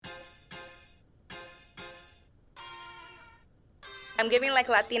I'm giving like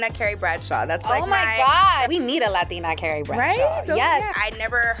Latina Carrie Bradshaw. That's like oh my God. We need a Latina Carrie Bradshaw. Right? Yes. Yeah. I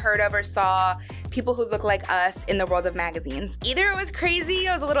never heard of or saw people who look like us in the world of magazines. Either it was crazy,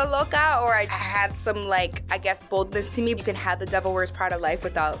 I was a little loca, or I had some, like, I guess, boldness to me. You can have the Devil Wears Prada life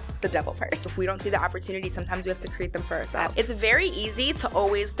without the devil part. If we don't see the opportunity, sometimes we have to create them for ourselves. It's very easy to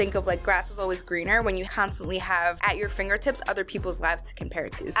always think of, like, grass is always greener when you constantly have at your fingertips other people's lives to compare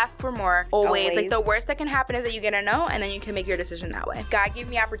to. Ask for more. Always. Like, the worst that can happen is that you get a no, and then you can make your decision that way. God gave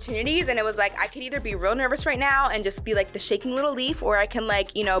me opportunities, and it was like, I could either be real nervous right now and just be, like, the shaking little leaf, or I can,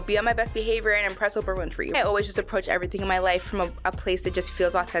 like, you know, be on my best behavior and impress Oprah Winfrey. I always just approach everything in my life from a place that just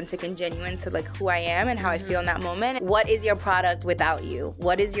feels authentic and genuine to, like, who I am and how I feel in that moment. What is your product without you?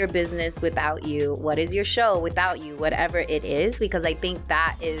 What is your business without you? What is your show without you? Whatever it is, because I think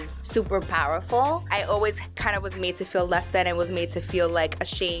that is super powerful. I always kind of was made to feel less than. I was made to feel, like,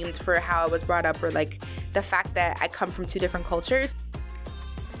 ashamed for how I was brought up, or, like, the fact that I come from two different cultures.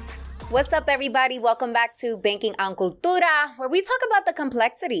 What's up, everybody? Welcome back to Banking on Cultura, where we talk about the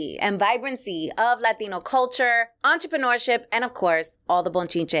complexity and vibrancy of Latino culture, entrepreneurship, and of course, all the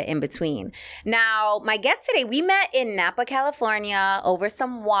bonchinche in between. Now, my guest today, we met in Napa, California over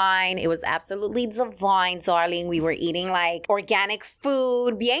some wine. It was absolutely divine, darling. We were eating like organic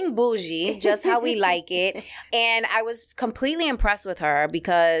food, bien bougie, just how we like it. And I was completely impressed with her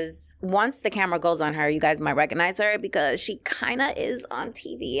because once the camera goes on her, you guys might recognize her because she kind of is on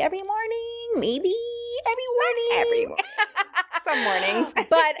TV every morning. Maybe every morning. Not every morning. Some mornings.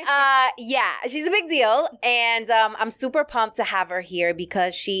 But yeah, she's a big deal. And I'm super pumped to have her here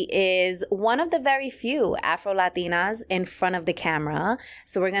because she is one of the very few Afro-Latinas in front of the camera.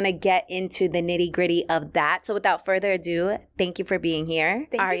 So we're going to get into the nitty-gritty of that. So without further ado, thank you for being here,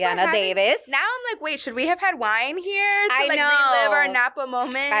 Arianna Davis. Now I'm like, wait, should we have had wine here to relive our Napa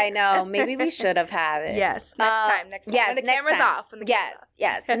moment? I know. Maybe we should have had it. Yes. Next time. Yes, when the camera's off.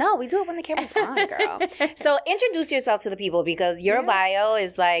 Yes. No, we do it when the camera's on, girl. So introduce yourself to the people because your bio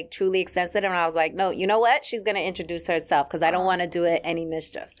is like truly extensive. And I was like, no, you know what? She's going to introduce herself because I don't want to do it any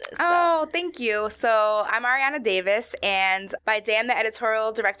misjustice. Oh, thank you. So I'm Arianna Davis, and by day I'm the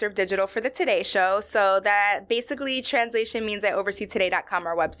editorial director of digital for the Today Show. So that basically translation means I oversee today.com,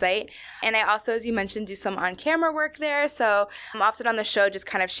 our website. And I also, as you mentioned, do some on-camera work there. So I'm often on the show just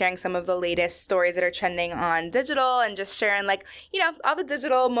kind of sharing some of the latest stories that are trending on digital and just sharing, like, you know, all the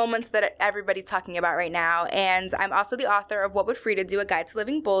digital moments that everybody's talking about right now. And I'm also the author of What Would Frida Do? A Guide to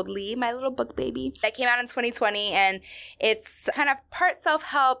Living Boldly, my little book baby. That came out in 2020, and it's kind of part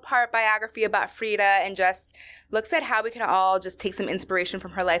self-help, part biography about Frida, and just looks at how we can all just take some inspiration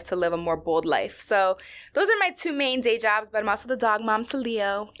from her life to live a more bold life. So those are my two main day jobs, but I'm also the dog mom to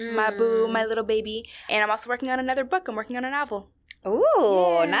Leo, my boo, my little baby. And I'm also working on another book. I'm working on a novel. Ooh,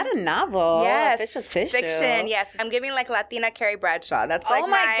 yeah. Not a novel. Yes. Official tissue. Fiction, yes. I'm giving like Latina Carrie Bradshaw. That's like oh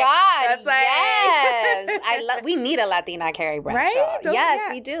my God. That's like, yes. We need a Latina Carrie Bradshaw. Right?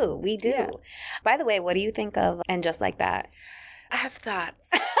 Yes, we do. We do. Yeah. By the way, what do you think of And Just Like That? I have thoughts.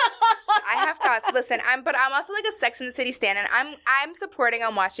 Listen, I'm also like a Sex and the City stan, and I'm supporting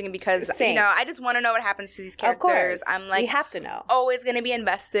on watching it because you know, I just want to know what happens to these characters. Of course. I'm like, we have to know. Always going to be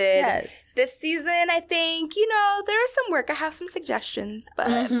invested. Yes. This season, I think, you know, there is some work. I have some suggestions, but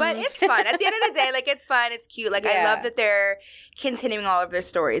it's fun. At the end of the day, like, it's fun. It's cute. Like, I love that they're continuing all of their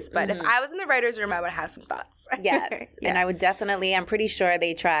stories. But if I was in the writer's room, I would have some thoughts. Yes. And I would definitely, I'm pretty sure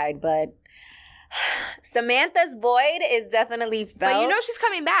they tried, but Samantha's void is definitely felt. But you know she's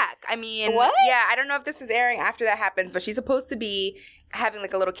coming back. I mean, what? Yeah, I don't know if this is airing after that happens, but she's supposed to be having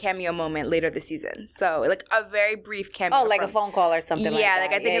like a little cameo moment later this season. So like a very brief cameo. Oh, like a phone call or something like that. Yeah,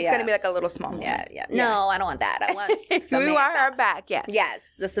 like I think it's going to be like a little small moment. Yeah. No, I don't want that. I want Samantha. We want her back, yes.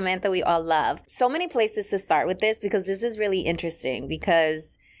 Yes, the Samantha we all love. So many places to start with this because this is really interesting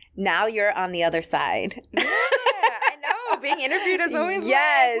because now you're on the other side. Yeah, I know. Being interviewed is always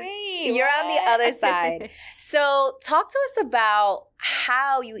yes, like, wait, you're on the other side. So talk to us about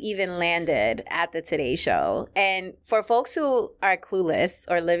how you even landed at the Today Show. And for folks who are clueless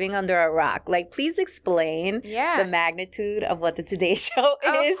or living under a rock, like, please explain the magnitude of what the Today Show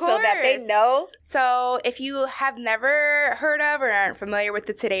is so that they know. So if you have never heard of or aren't familiar with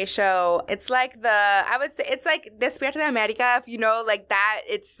the Today Show, it's like I would say it's like Despierta de America, if you know, like that,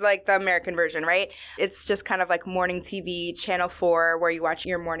 it's like the American version, right? It's just kind of like morning TV, Channel 4, where you watch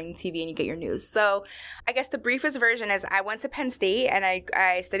your morning TV and you get your news. So I guess the briefest version is I went to Penn State. and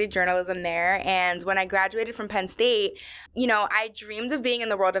I studied journalism there. And when I graduated from Penn State, you know, I dreamed of being in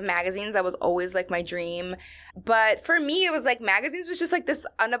the world of magazines. That was always like my dream. But for me, it was like magazines was just like this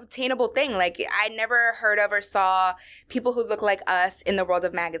unobtainable thing. Like I never heard of or saw people who look like us in the world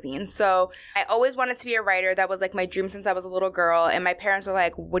of magazines. So I always wanted to be a writer. That was like my dream since I was a little girl. And my parents were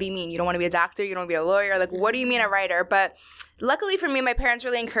like, what do you mean? You don't want to be a doctor? You don't want to be a lawyer? Like, what do you mean a writer? But luckily for me, my parents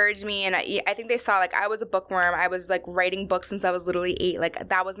really encouraged me, and I think they saw, like, I was a bookworm. I was, like, writing books since I was literally 8. Like,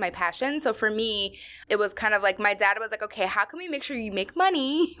 that was my passion. So for me, it was kind of like my dad was like, okay, how can we make sure you make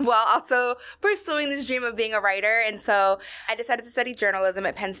money while also pursuing this dream of being a writer? And so I decided to study journalism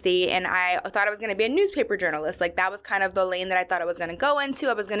at Penn State, and I thought I was going to be a newspaper journalist. Like, that was kind of the lane that I thought I was going to go into.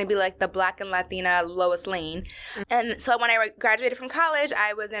 I was going to be, like, the Black and Latina Lois Lane. And so when I graduated from college,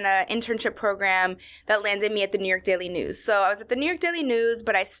 I was in an internship program that landed me at the New York Daily News. So I was at the New York Daily News,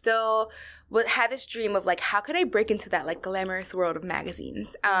 but I still had this dream of, like, how could I break into that, like, glamorous world of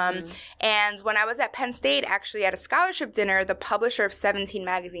magazines? And when I was at Penn State, actually at a scholarship dinner, the publisher of 17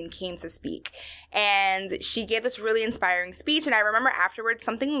 magazine came to speak. And she gave this really inspiring speech. And I remember afterwards,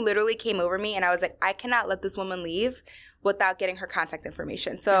 something literally came over me, and I was like, I cannot let this woman leave without getting her contact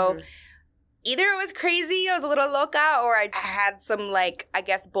information. So either it was crazy, I was a little loca, or I had some, like, I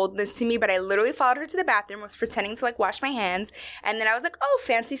guess, boldness to me, but I literally followed her to the bathroom, was pretending to, like, wash my hands, and then I was like, oh,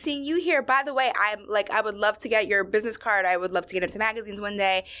 fancy seeing you here. By the way, I would love to get your business card. I would love to get into magazines one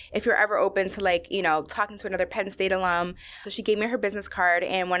day if you're ever open to, like, you know, talking to another Penn State alum. So she gave me her business card,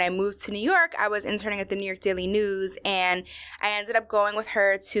 and when I moved to New York, I was interning at the New York Daily News, and I ended up going with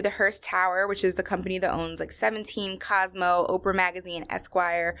her to the Hearst Tower, which is the company that owns, like, 17, Cosmo, Oprah Magazine,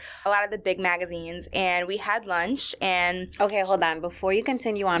 Esquire, a lot of the big magazines, and we had lunch. And okay, hold on before you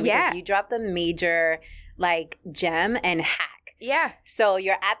continue on, because you dropped a major, like, gem and hack. Yeah. So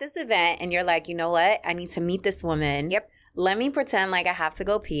you're at this event and you're like, you know what, I need to meet this woman. Yep. Let me pretend like I have to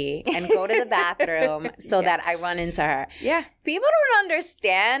go pee and go to the bathroom so that I run into her. Yeah. People don't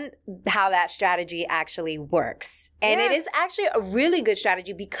understand how that strategy actually works. And it is actually a really good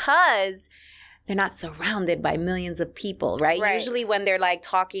strategy because they're not surrounded by millions of people, right? Usually when they're, like,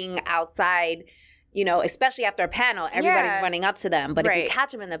 talking outside, you know, especially after a panel, everybody's running up to them. But if you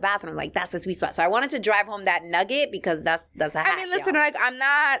catch them in the bathroom, like, that's a sweet spot. So I wanted to drive home that nugget because that's a hack. I mean, listen, like, I'm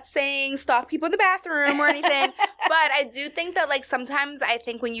not saying stalk people in the bathroom or anything, but I do think that, like, sometimes I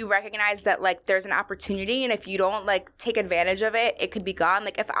think when you recognize that, like, there's an opportunity, and if you don't, like, take advantage of it, it could be gone.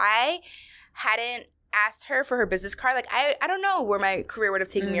 Like, if I hadn't asked her for her business card, like, I don't know where my career would have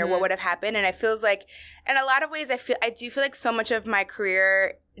taken me or what would have happened. And it feels like, in a lot of ways, I do feel like so much of my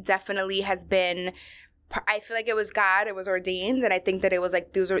career definitely has been, I feel like it was God, it was ordained, and I think that it was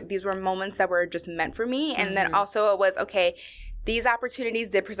like these were moments that were just meant for me. And then also it was, okay, these opportunities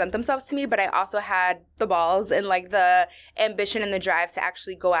did present themselves to me, but I also had the balls and, like, the ambition and the drive to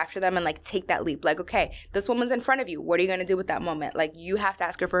actually go after them and, like, take that leap. Like, okay, this woman's in front of you. What are you going to do with that moment? Like, you have to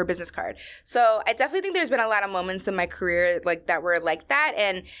ask her for her business card. So I definitely think there's been a lot of moments in my career, like, that were like that.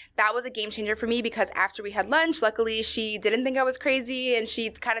 And that was a game changer for me because after we had lunch, luckily she didn't think I was crazy and she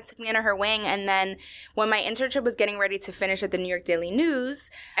kind of took me under her wing. And then when my internship was getting ready to finish at the New York Daily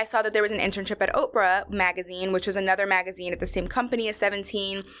News, I saw that there was an internship at Oprah Magazine, which was another magazine at the same company as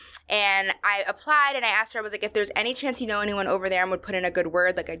 17, and I applied and I asked her, I was like, if there's any chance you know anyone over there and would put in a good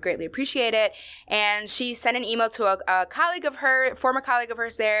word, like, I'd greatly appreciate it. And she sent an email to a colleague of her, former colleague of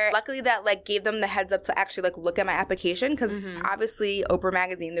hers there. Luckily that, like, gave them the heads up to actually, like, look at my application because obviously Oprah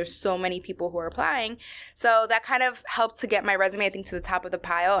Magazine, there's so many people who are applying. So that kind of helped to get my resume, I think, to the top of the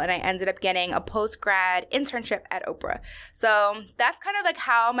pile, and I ended up getting a post-grad internship at Oprah. So that's kind of, like,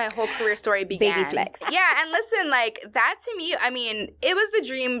 how my whole career story began. Baby flex. Yeah, and listen, like, that to me, I mean, it was the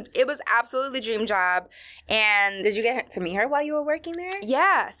dream. It was absolutely the dream job. And did you get to meet her while you were working there?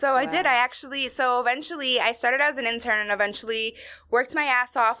 Yeah, so I did. So eventually I started as an intern and eventually worked my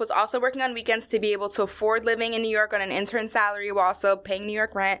ass off, was also working on weekends to be able to afford living in New York on an intern salary while also paying New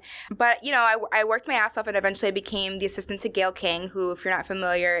York rent. But, you know, I worked my ass off and eventually I became the assistant to Gayle King, who, if you're not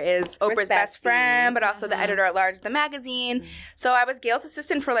familiar, is Oprah's best friend, but also the editor-at-large of the magazine. So I was Gayle's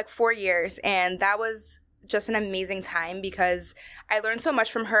assistant for, like, 4 years, and that was just an amazing time because I learned so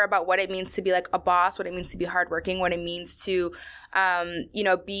much from her about what it means to be, like, a boss, what it means to be hardworking, what it means to, you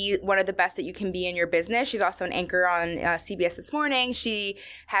know, be one of the best that you can be in your business. She's also an anchor on CBS This Morning. She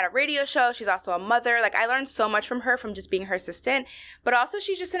had a radio show. She's also a mother. Like, I learned so much from her from just being her assistant, but also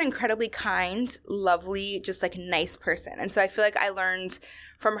she's just an incredibly kind, lovely, just, like, nice person. And so I feel like I learned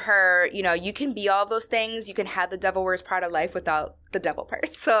from her, you know, you can be all those things. You can have the devil wears Prada life without the devil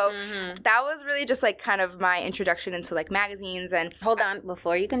part. So that was really just, like, kind of my introduction into, like, magazines. And hold on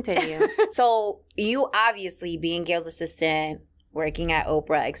before you continue. So you obviously, being Gayle's assistant, working at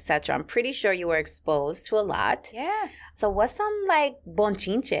Oprah, etc. I'm pretty sure you were exposed to a lot. Yeah. So what's some like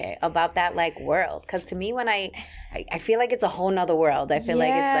bonchinche about that like world? Because to me, when I feel like it's a whole nother world. I feel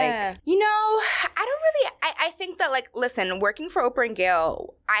like it's like, you know, I don't really, I think that like, listen, working for Oprah and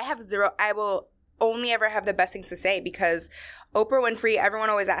Gayle, I will only ever have the best things to say because Oprah Winfrey, everyone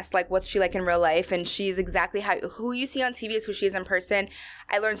always asks, like, what's she like in real life? And she's exactly who you see on TV is who she is in person.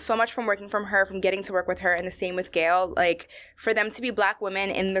 I learned so much from working from her, from getting to work with her, and the same with Gayle. Like, for them to be Black women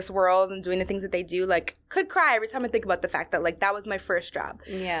in this world and doing the things that they do, like, could cry every time I think about the fact that, like, that was my first job.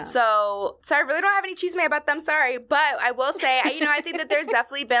 Yeah. So I really don't have any chisme about them, sorry. But I will say, I think that there's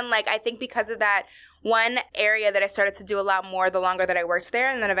definitely been, like, I think because of that, one area that I started to do a lot more the longer that I worked there,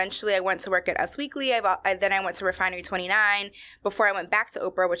 and then eventually I went to work at Us Weekly. Then I went to Refinery 29 before I went back to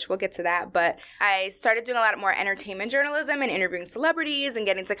Oprah, which we'll get to that. But I started doing a lot more entertainment journalism and interviewing celebrities and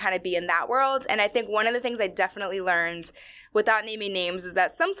getting to kind of be in that world. And I think one of the things I definitely learned, without naming names, is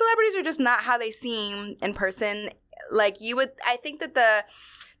that some celebrities are just not how they seem in person. Like I think that the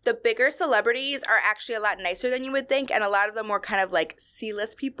bigger celebrities are actually a lot nicer than you would think, and a lot of the more kind of like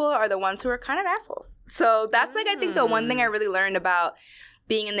C-list people are the ones who are kind of assholes. So that's like I think the one thing I really learned about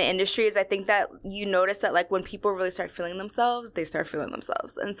being in the industry is I think that you notice that like when people really start feeling themselves, they start feeling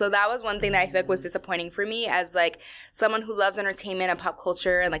themselves. And so that was one thing that I feel like was disappointing for me as like someone who loves entertainment and pop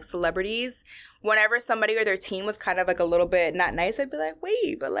culture and like celebrities. Whenever somebody or their team was kind of like a little bit not nice, I'd be like,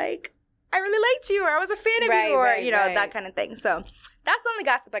 wait, but like I really liked you, or I was a fan of you, or that kind of thing. So that's the only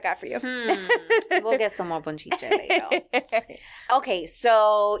gossip I got for you. We'll get some more bonchinche later. Okay,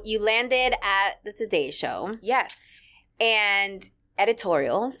 so you landed at the Today Show. Yes. And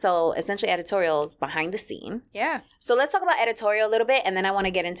editorial. So essentially editorials behind the scene. Yeah. So let's talk about editorial a little bit, and then I want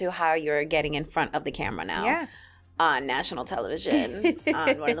to get into how you're getting in front of the camera now. Yeah. On national television,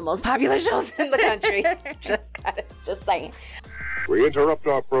 on one of the most popular shows in the country. Just saying. We interrupt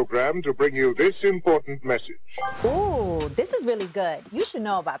our program to bring you this important message. Ooh, this is really good. You should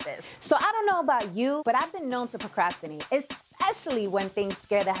know about this. So I don't know about you, but I've been known to procrastinate, especially when things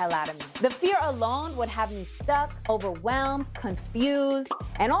scare the hell out of me. The fear alone would have me stuck, overwhelmed, confused,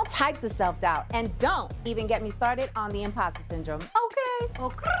 and all types of self-doubt. And don't even get me started on the imposter syndrome. Okay.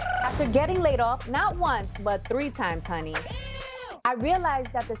 After getting laid off, not once, but 3 times, honey, I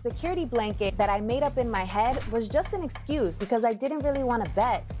realized that the security blanket that I made up in my head was just an excuse because I didn't really want to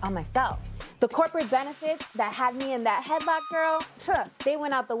bet on myself. The corporate benefits that had me in that headlock, girl, they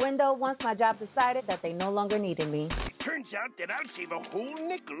went out the window once my job decided that they no longer needed me. Turns out that I'll save a whole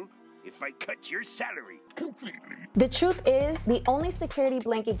nickel if I cut your salary completely. The truth is, the only security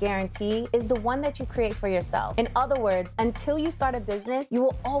blanket guarantee is the one that you create for yourself. In other words, until you start a business, you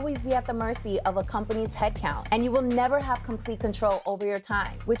will always be at the mercy of a company's headcount, and you will never have complete control over your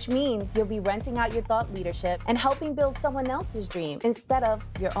time, which means you'll be renting out your thought leadership and helping build someone else's dream instead of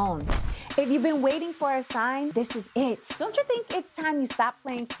your own. If you've been waiting for a sign, this is it. Don't you think it's time you stop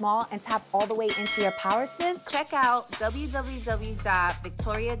playing small and tap all the way into your power, sis? Check out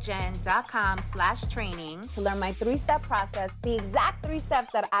www.victoriajen.com/training To learn my 3-step process, the exact 3 steps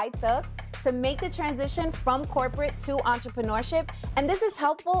that I took to make the transition from corporate to entrepreneurship. And this is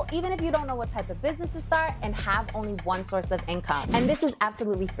helpful even if you don't know what type of business to start and have only one source of income. And this is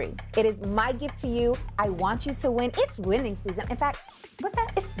absolutely free. It is my gift to you. I want you to win. It's winning season. In fact, what's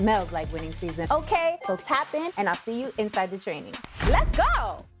that? It smells like winning season. Okay, so tap in and I'll see you inside the training. Let's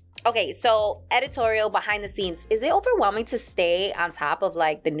go. Okay, so editorial behind the scenes. Is it overwhelming to stay on top of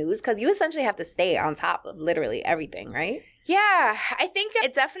like the news? Because you essentially have to stay on top of literally everything, right? Yeah, I think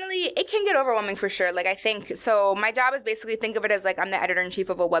it can get overwhelming for sure. Like I think, so my job is basically, think of it as like I'm the editor-in-chief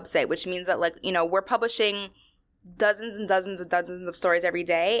of a website, which means that like, we're publishing dozens and dozens and dozens of stories every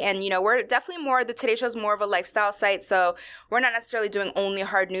day. And, we're definitely the Today Show is more of a lifestyle site. So we're not necessarily doing only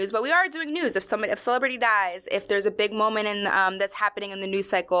hard news, but we are doing news. If celebrity dies, if there's a big moment in that's happening in the news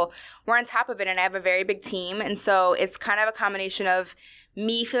cycle, we're on top of it. And I have a very big team. And so it's kind of a combination of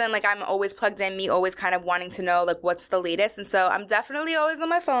me feeling like I'm always plugged in, me always kind of wanting to know like what's the latest. And so I'm definitely always on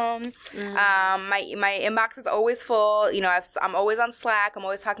my phone. My inbox is always full. I'm always on Slack. I'm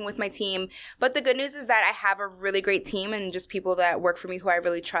always talking with my team. But the good news is that I have a really great team and just people that work for me who I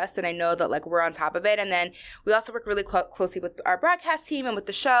really trust. And I know that like we're on top of it. And then we also work really closely with our broadcast team and with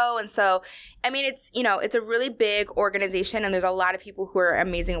the show. And so, I mean, it's a really big organization and there's a lot of people who are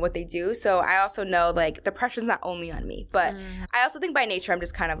amazing at what they do. So I also know like the pressure's not only on me, but I also think by nature, I'm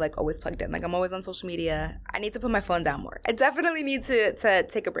just kind of like always plugged in. Like I'm always on social media. I need to put my phone down more. I definitely need to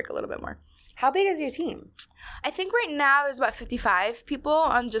take a break a little bit more. How big is your team? I think right now there's about 55 people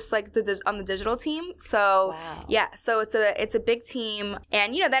on just like on the digital team. So yeah, so it's a big team,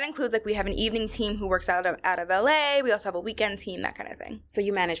 and that includes like we have an evening team who works out of LA. We also have a weekend team, that kind of thing. So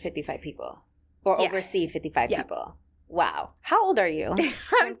you manage 55 people, or oversee 55 people. Wow. How old are you?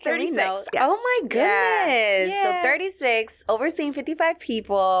 I'm 36. Yeah. Oh my goodness. Yeah. So 36, overseeing 55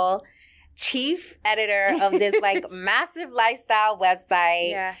 people, chief editor of this like massive lifestyle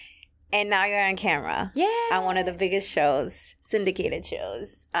website. Yeah. And now you're on camera. Yeah. On one of the biggest shows, syndicated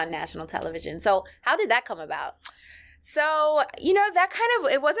shows on national television. So how did that come about? So, that kind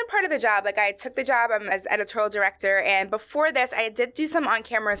of, it wasn't part of the job. Like, I took the job as editorial director, and before this, I did do some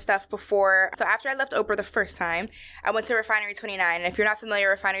on-camera stuff before. So after I left Oprah the first time, I went to Refinery 29. And if you're not familiar,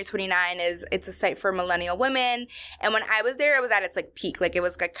 Refinery 29 it's a site for millennial women. And when I was there, it was at its, like, peak. Like, it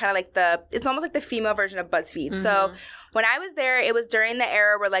was like, kind of like it's almost like the female version of BuzzFeed. Mm-hmm. So when I was there, it was during the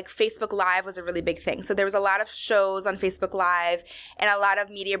era where, like, Facebook Live was a really big thing. So there was a lot of shows on Facebook Live, and a lot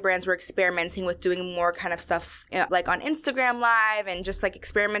of media brands were experimenting with doing more kind of stuff, like on Instagram Live, and just, like,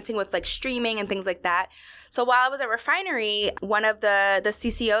 experimenting with, like, streaming and things like that. So while I was at Refinery, one of the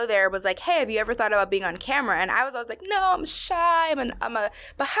CCO there was like, hey, have you ever thought about being on camera? And I was always like, no, I'm shy. I'm a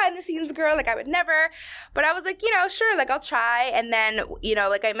behind-the-scenes girl. Like, I would never. But I was like, sure, like, I'll try. And then,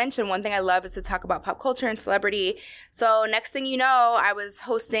 like I mentioned, one thing I love is to talk about pop culture and celebrity. So next thing you know, I was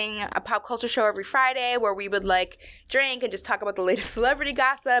hosting a pop culture show every Friday where we would, like, drink and just talk about the latest celebrity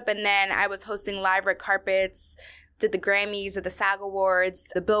gossip. And then I was hosting live red carpets, did the Grammys, did the SAG Awards,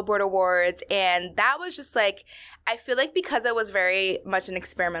 the Billboard Awards, and that was just like, I feel like because it was very much an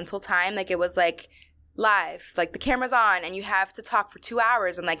experimental time, like it was like live, like the camera's on and you have to talk for 2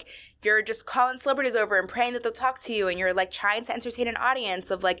 hours, and like you're just calling celebrities over and praying that they'll talk to you, and you're like trying to entertain an audience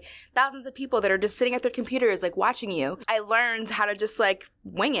of like thousands of people that are just sitting at their computers like watching you. I learned how to just like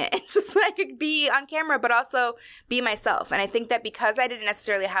wing it and just like be on camera but also be myself. And I think that because I didn't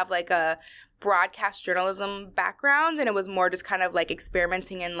necessarily have like a broadcast journalism background, and it was more just kind of like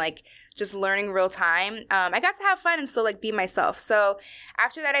experimenting and like just learning real time, I got to have fun and still like be myself. So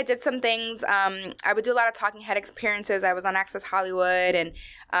after that, I did some things. I would do a lot of talking head appearances. I was on Access Hollywood and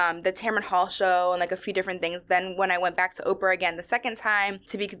the Tamron Hall show and like a few different things. Then when I went back to Oprah again the second time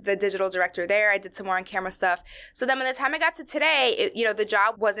to be the digital director there, I did some more on camera stuff. So then by the time I got to today, the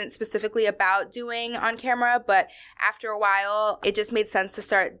job wasn't specifically about doing on camera, but after a while, it just made sense to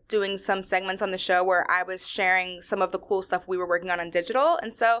start doing some segments on the show where I was sharing some of the cool stuff we were working on digital.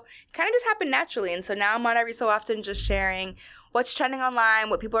 And so it kind of just happened naturally. And so now I'm on every so often just sharing what's trending online,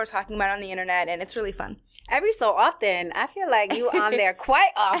 what people are talking about on the internet, and it's really fun. Every so often, I feel like you on there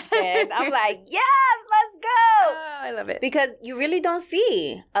quite often. I'm like, yes, let's go. Oh, I love it. Because you really don't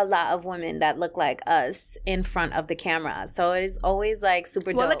see a lot of women that look like us in front of the camera. So it is always like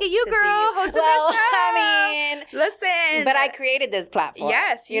super dope. Well, look at you, girl, hosting the show. I mean, listen. But I created this platform.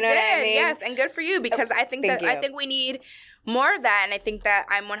 Yes, you know did. What I mean? Yes, and good for you, because I think we need more of that. And I think that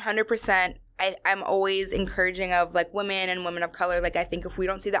I'm 100%. I'm always encouraging of like women and women of color. Like, I think if we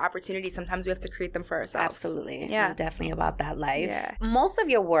don't see the opportunity, sometimes we have to create them for ourselves. Absolutely. Yeah. I'm definitely about that life. Yeah. Most of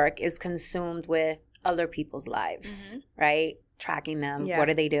your work is consumed with other people's lives, right? Tracking them. Yeah. What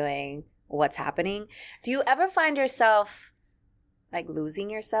are they doing? What's happening? Do you ever find yourself like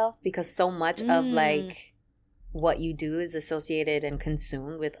losing yourself because so much of like what you do is associated and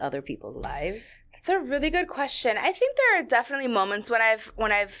consumed with other people's lives? That's a really good question. I think there are definitely moments when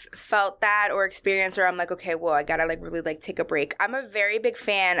I've felt that or experienced, or I'm like, okay, well, I gotta like really like take a break. I'm a very big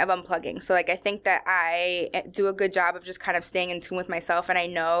fan of unplugging. So like, I think that I do a good job of just kind of staying in tune with myself. And I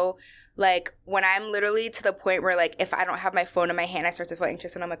know like when I'm literally to the point where like if I don't have my phone in my hand, I start to feel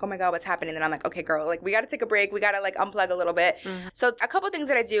anxious and I'm like, oh my God, what's happening? Then I'm like, okay, girl, like we got to take a break. We got to like unplug a little bit. So a couple things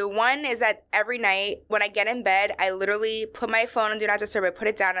that I do. One is that every night when I get in bed, I literally put my phone on Do Not Disturb. I put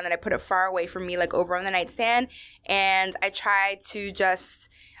it down and then I put it far away from me, like over on the nightstand. And I try to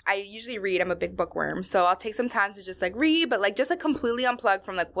I usually read. I'm a big bookworm. So I'll take some time to just like read, but like just like completely unplug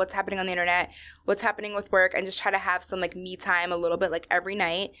from like what's happening on the internet, what's happening with work, and just try to have some like me time a little bit like every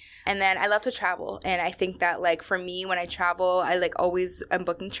night. And then I love to travel. And I think that like for me, when I travel, I like always am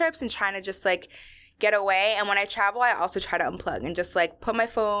booking trips and trying to just like get away. And when I travel, I also try to unplug and just like put my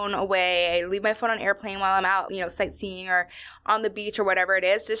phone away. I leave my phone on airplane while I'm out, sightseeing or on the beach or whatever it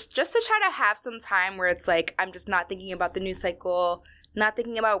is, just to try to have some time where it's like I'm just not thinking about the news cycle, not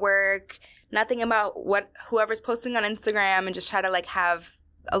thinking about work, not thinking about whoever's posting on Instagram, and just try to like have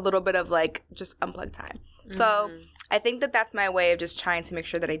a little bit of like just unplugged time. So I think that that's my way of just trying to make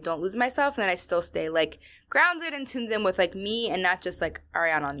sure that I don't lose myself and that I still stay like grounded and tuned in with like me and not just like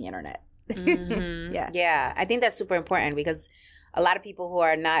Arianna on the internet. Yeah. I think that's super important because a lot of people who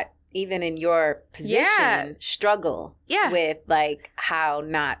are not even in your position, struggle with like how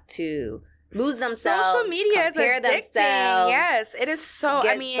not to lose themselves. Social media is addicting. Themselves, yes, it is so.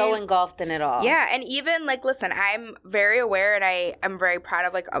 Get so engulfed in it all. Yeah, and even like, listen, I'm very aware, and I'm very proud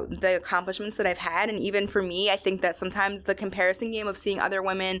of like the accomplishments that I've had. And even for me, I think that sometimes the comparison game of seeing other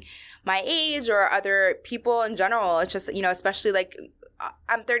women my age or other people in general, it's just, you know, especially like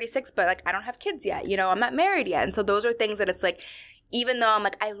I'm 36, but like I don't have kids yet. You know, I'm not married yet, and so those are things that it's like. Even though I'm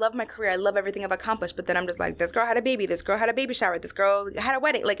like, I love my career, I love everything I've accomplished, but then I'm just like, this girl had a baby, this girl had a baby shower, this girl had a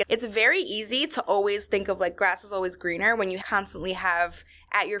wedding. Like, it's very easy to always think of like grass is always greener when you constantly have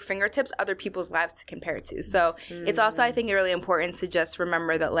at your fingertips other people's lives to compare to. So it's also, I think, really important to just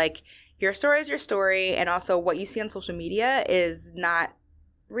remember that like your story is your story, and also what you see on social media is not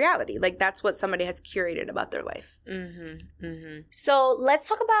reality. Like, that's what somebody has curated about their life. So let's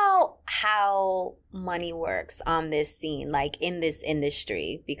talk about how money works on this scene, like in this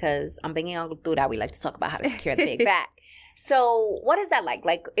industry, because I'm thinking on Cultura, we like to talk about how to secure the big bag. So what is that like?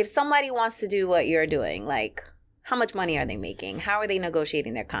 Like, if somebody wants to do what you're doing, like, how much money are they making? How are they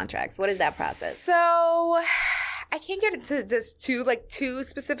negotiating their contracts? What is that process? So I can't get into this too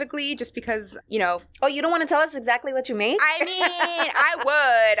specifically, just because, you know. Oh, you don't want to tell us exactly what you make? I mean, I would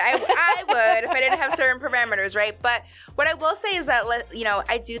if I didn't have certain parameters, right? But what I will say is that, you know,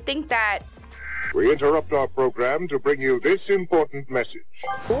 I do think that We interrupt our program to bring you this important message.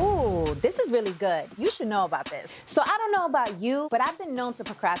 Ooh, this is really good. You should know about this. So I don't know about you, but I've been known to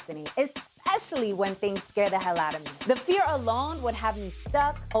procrastinate, especially when things scare the hell out of me. The fear alone would have me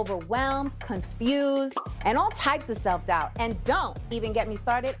stuck, overwhelmed, confused, and all types of self-doubt. And don't even get me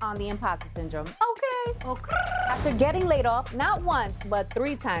started on the imposter syndrome. Okay. After getting laid off, not once, but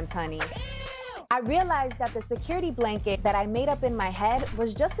 3 times, honey, I realized that the security blanket that I made up in my head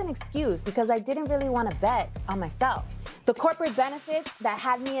was just an excuse because I didn't really want to bet on myself. The corporate benefits that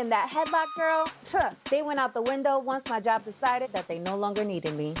had me in that headlock, girl, they went out the window once my job decided that they no longer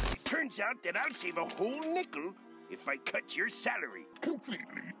needed me. Turns out that I'll save a whole nickel if I cut your salary completely.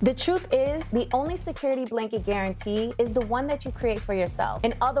 The truth is, the only security blanket guarantee is the one that you create for yourself.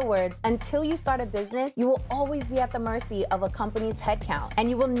 In other words, until you start a business, you will always be at the mercy of a company's headcount, and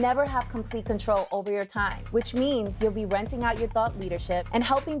you will never have complete control over your time, which means you'll be renting out your thought leadership and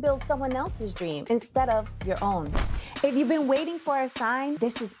helping build someone else's dream instead of your own. If you've been waiting for a sign,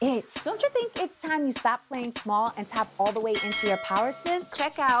 this is it. Don't you think it's time you stop playing small and tap all the way into your power, sis?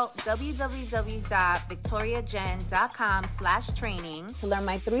 Check out www.victoriajen.com/training to learn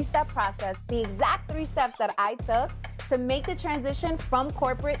my 3-step process, the exact 3 steps that I took to make the transition from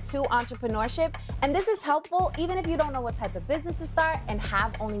corporate to entrepreneurship. And this is helpful even if you don't know what type of business to start and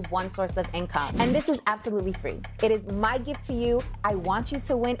have only one source of income. And this is absolutely free. It is my gift to you. I want you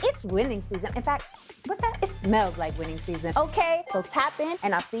to win. It's winning season. In fact, what's that? It smells like winning season. Okay, so tap in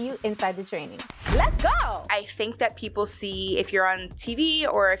and I'll see you inside the training. Let's go. I think that people see, if you're on TV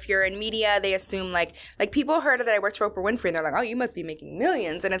or if you're in media, they assume like people heard that I worked for Oprah Winfrey and they're like, oh, you must be making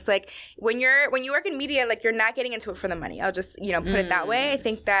millions. And it's like, when you work in media, like, you're not getting into it for the money. I'll just, put it that way. I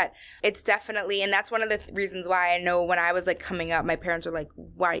think that it's definitely, and that's one of the reasons why I know when I was like coming up, my parents were like,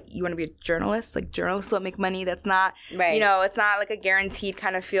 why, you want to be a journalist? Like, journalists don't make money. That's not, right. It's not like a guaranteed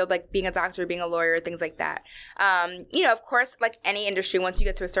kind of field, like being a doctor, being a lawyer, things like that. Of course, like any industry, once you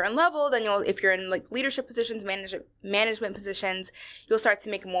get to a certain level, then if you're in like leadership positions, management positions, you'll start to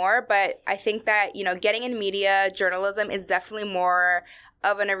make more. But I think that, getting in media, journalism is definitely more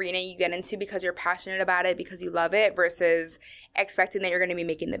of an arena you get into because you're passionate about it, because you love it, versus expecting that you're going to be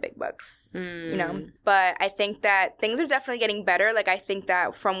making the big bucks, But I think that things are definitely getting better. Like, I think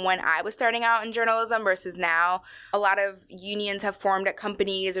that from when I was starting out in journalism versus now, a lot of unions have formed at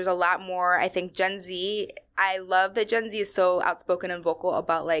companies. There's a lot more. I think Gen Z, I love that Gen Z is so outspoken and vocal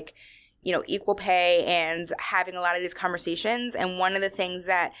about like, equal pay and having a lot of these conversations. And one of the things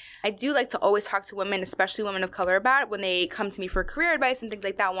that I do like to always talk to women, especially women of color, about when they come to me for career advice and things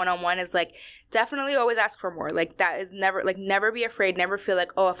like that one-on-one is like, definitely always ask for more. Like, that is never be afraid, never feel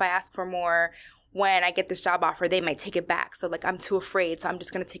like, oh, if I ask for more when I get this job offer, they might take it back. So like, I'm too afraid, so I'm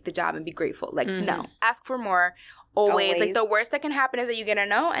just going to take the job and be grateful. Like, no, ask for more. Always. Like, the worst that can happen is that you get a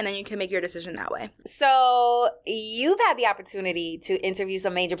no, and then you can make your decision that way. So you've had the opportunity to interview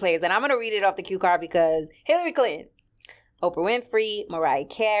some major players, and I'm going to read it off the cue card because Hillary Clinton, Oprah Winfrey, Mariah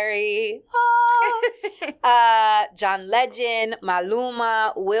Carey, John Legend,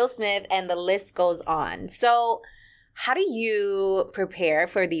 Maluma, Will Smith, and the list goes on. So how do you prepare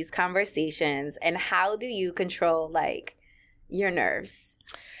for these conversations, and how do you control, like, your nerves?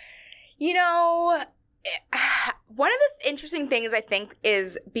 One of the interesting things I think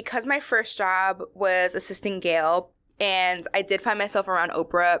is because my first job was assisting Gayle and I did find myself around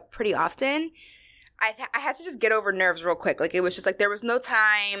Oprah pretty often, I had to just get over nerves real quick. Like, it was just like, there was no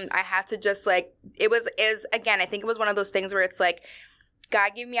time. I had to just like, again, I think it was one of those things where it's like,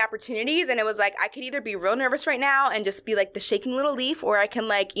 God gave me opportunities, and it was like, I could either be real nervous right now and just be like the shaking little leaf, or I can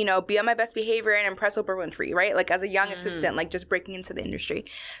like, you know, be on my best behavior and impress Oprah Winfrey, right? Like, as a young assistant, like just breaking into the industry.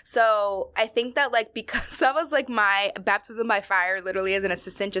 So I think that like, because that was like my baptism by fire, literally as an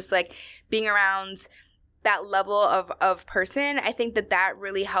assistant, just like being around that level of person, I think that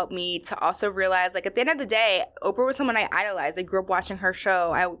really helped me to also realize, like, at the end of the day, Oprah was someone I idolized. I grew up watching her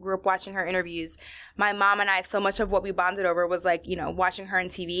show. I grew up watching her interviews. My mom and I, so much of what we bonded over was, like, you know, watching her on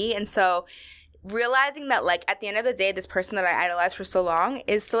TV. And so realizing that, like, at the end of the day, this person that I idolized for so long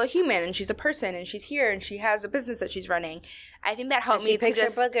is still a human, and she's a person, and she's here, and she has a business that she's running. I think that helped me to just... She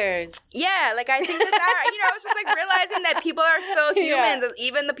picks her boogers. Yeah, like, I think that, you know, it's just, like, realizing that people are still humans,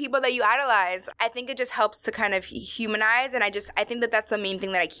 even the people that you idolize. I think it just helps to kind of humanize, and I think that that's the main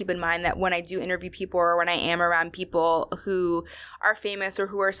thing that I keep in mind, that when I do interview people or when I am around people who are famous or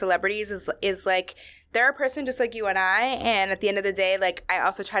who are celebrities is like, they're a person just like you and I, and at the end of the day, like, I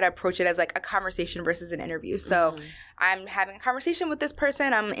also try to approach it as, like, a conversation versus an interview. So I'm having a conversation with this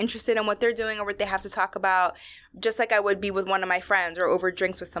person. I'm interested in what they're doing or what they have to talk about, just like I would be with one of my friends or over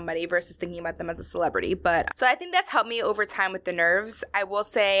drinks with somebody versus thinking about them as a celebrity. But so I think that's helped me over time with the nerves. I will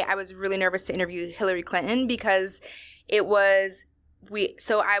say I was really nervous to interview Hillary Clinton because it was...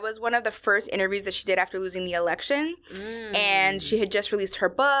 So I was one of the first interviews that she did after losing the election, and she had just released her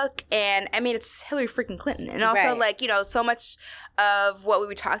book, and I mean, it's Hillary freaking Clinton, and also like, you know, so much of what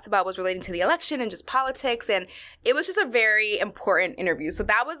we talked about was relating to the election and just politics, and it was just a very important interview. So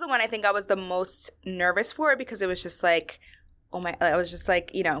that was the one I think I was the most nervous for, because it was just like, I was just like,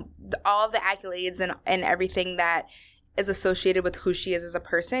 you know, all of the accolades and everything that is associated with who she is as a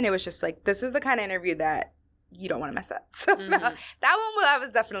person. It was just like, this is the kind of interview that you don't want to mess up. So that one I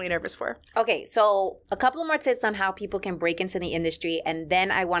was definitely nervous for. Okay, so a couple of more tips on how people can break into the industry, and then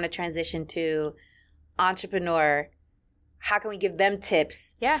I want to transition to entrepreneur. How can we give them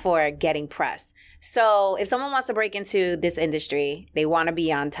tips for getting press? So if someone wants to break into this industry, they want to be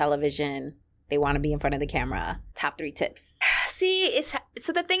on television, they want to be in front of the camera, top 3 tips. See,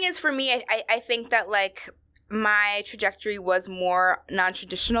 so the thing is, for me, I think that, like, my trajectory was more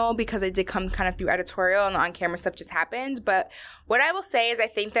non-traditional because I did come kind of through editorial, and the on-camera stuff just happened. But what I will say is, I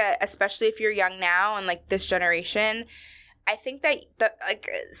think that especially if you're young now and like this generation, I think that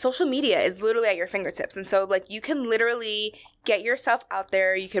social media is literally at your fingertips. And so, like, you can literally get yourself out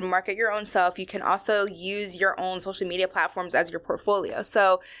there. You can market your own self. You can also use your own social media platforms as your portfolio.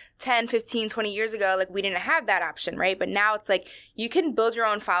 So 10, 15, 20 years ago, like, we didn't have that option, right? But now it's like, you can build your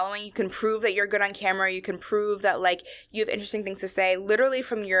own following. You can prove that you're good on camera. You can prove that, like, you have interesting things to say, literally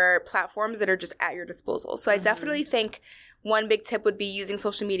from your platforms that are just at your disposal. So I definitely think one big tip would be using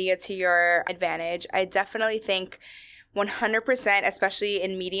social media to your advantage. I definitely think 100%, especially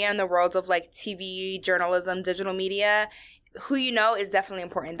in media, in the world of like TV, journalism, digital media, who you know is definitely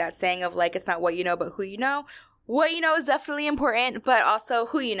important. That saying of like, it's not what you know, but who you know. What you know is definitely important, but also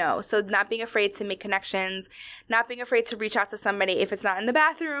who you know. So not being afraid to make connections, not being afraid to reach out to somebody. If it's not in the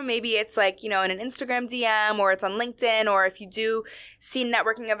bathroom, maybe it's like, you know, in an Instagram DM, or it's on LinkedIn, or if you do see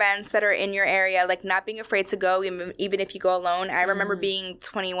networking events that are in your area, like not being afraid to go, even if you go alone. I remember being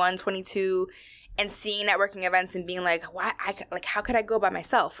 21, 22, and seeing networking events and being like, why? How could I go by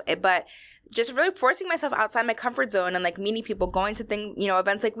myself? But just really forcing myself outside my comfort zone and like meeting people, going to things, you know,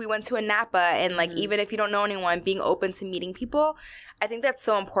 events like we went to in Napa, and like even if you don't know anyone, being open to meeting people. I think that's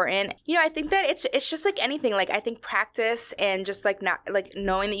so important. You know, I think that it's just like anything. Like, I think practice and just like not like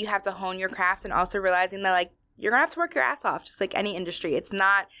knowing that you have to hone your craft, and also realizing that like you're going to have to work your ass off, just like any industry. It's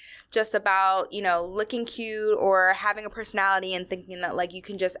not just about, you know, looking cute or having a personality and thinking that, like, you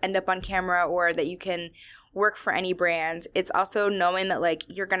can just end up on camera or that you can work for any brand. It's also knowing that, like,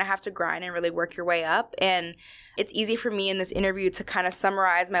 you're going to have to grind and really work your way up. And it's easy for me in this interview to kind of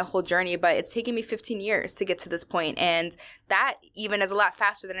summarize my whole journey, but it's taken me 15 years to get to this point. And that even is a lot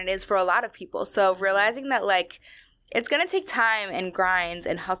faster than it is for a lot of people. So realizing that, like, it's going to take time and grind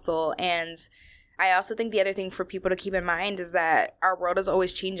and hustle. And I also think the other thing for people to keep in mind is that our world is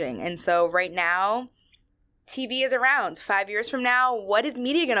always changing. And so right now, TV is around. 5 years from now, what is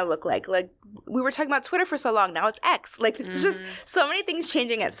media going to look like? Like, we were talking about Twitter for so long. Now it's X. Like, it's just so many things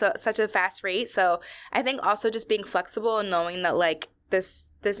changing at such a fast rate. So I think also just being flexible and knowing that, like,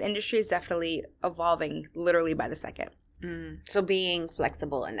 this industry is definitely evolving literally by the second. So being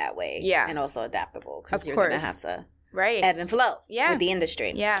flexible in that way. Yeah. And also adaptable, because you're course. going to have to Right. ebb and flow with the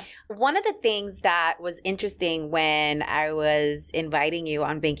industry. Yeah. One of the things that was interesting when I was inviting you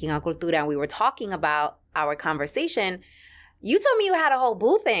on Banking on Cultura, and we were talking about our conversation, you told me you had a whole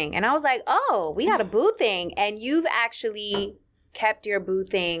boo thing. And I was like, oh, we got a boo thing. And you've actually kept your boo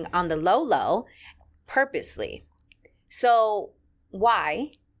thing on the low purposely. So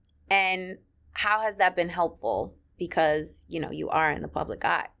why? And how has that been helpful? Because, you know, you are in the public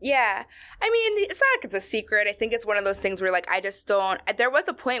eye. Yeah. I mean, it's not like it's a secret. I think it's one of those things where, like, I just don't... There was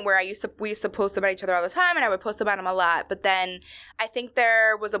a point where we used to post about each other all the time, and I would post about him a lot. But then I think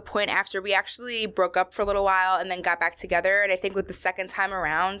there was a point after we actually broke up for a little while and then got back together. And I think with the second time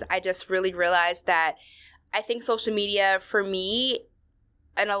around, I just really realized that I think social media, for me,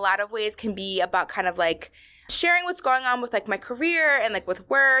 in a lot of ways can be about kind of, like, sharing what's going on with, like, my career and, like, with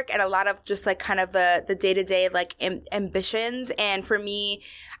work and a lot of just, like, kind of the day-to-day, like, ambitions. And for me,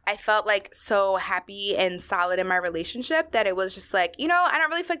 I felt, like, so happy and solid in my relationship that it was just, like, you know, I don't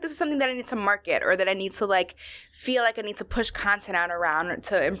really feel like this is something that I need to market or that I need to, like, feel like I need to push content out around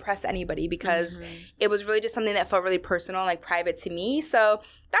to impress anybody, because it was really just something that felt really personal and, like, private to me. So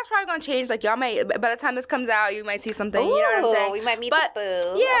that's probably going to change. Like, y'all might, by the time this comes out, you might see something. Ooh, you know what I'm saying? We might meet but, the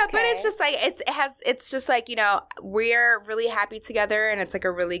boo. Yeah, okay. But it's just like, it's just like, you know, we're really happy together and it's like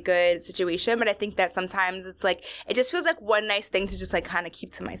a really good situation. But I think that sometimes it's like, it just feels like one nice thing to just like kind of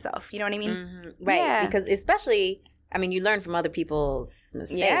keep to myself. You know what I mean? Right. Yeah. Because especially, I mean, you learn from other people's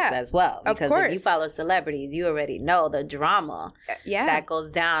mistakes as well. Because of course. if you follow celebrities, you already know the drama that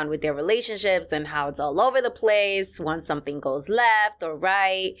goes down with their relationships and how it's all over the place once something goes left or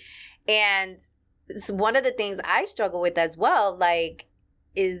right. And one of the things I struggle with as well, like,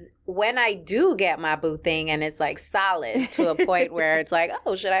 is when I do get my boo thing and it's like solid to a point where it's like,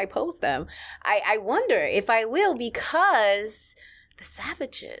 oh, should I post them? I wonder if I will, because the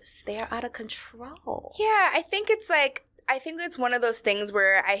savages, they are out of control. Yeah, I think it's one of those things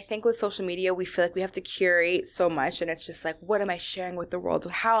where I think with social media, we feel like we have to curate so much. And it's just like, what am I sharing with the world?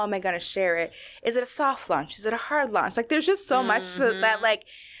 How am I going to share it? Is it a soft launch? Is it a hard launch? Like, there's just so much that, like,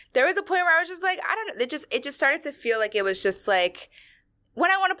 there was a point where I was just like, I don't know. It just started to feel like it was just like, when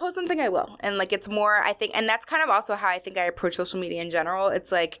I want to post something, I will. And, like, it's more, I think, and that's kind of also how I think I approach social media in general.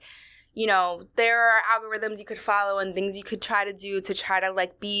 It's like, you know, there are algorithms you could follow and things you could try to do to try to,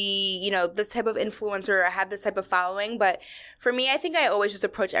 like, be, you know, this type of influencer or have this type of following. But for me, I think I always just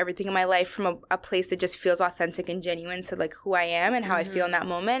approach everything in my life from a place that just feels authentic and genuine to, like, who I am and how I feel in that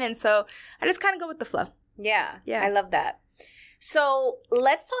moment. And so I just kind of go with the flow. Yeah. I love that. So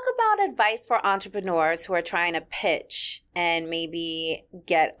let's talk about advice for entrepreneurs who are trying to pitch and maybe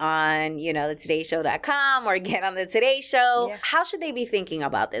get on, you know, the TodayShow.com or get on the Today Show. Yeah. How should they be thinking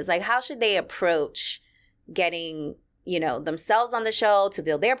about this? Like, how should they approach getting, you know, themselves on the show to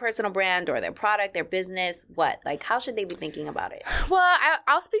build their personal brand or their product, their business? What? Like, how should they be thinking about it? Well,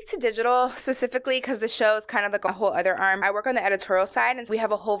 I'll speak to digital specifically because the show is kind of like a whole other arm. I work on the editorial side, and we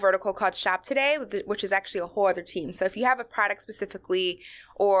have a whole vertical called Shop Today, which is actually a whole other team. So if you have a product specifically,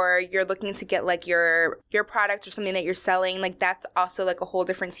 or you're looking to get like your product or something that you're selling, like that's also like a whole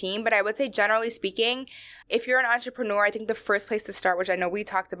different team. But I would say generally speaking, if you're an entrepreneur, I think the first place to start, which I know we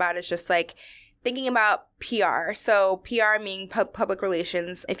talked about, is just like thinking about PR. So PR meaning public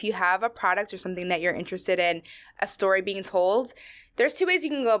relations. If you have a product or something that you're interested in, a story being told, there's two ways you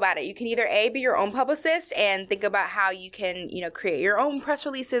can go about it. You can either A, be your own publicist and think about how you can, you know, create your own press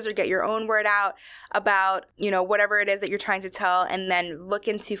releases or get your own word out about, you know, whatever it is that you're trying to tell, and then look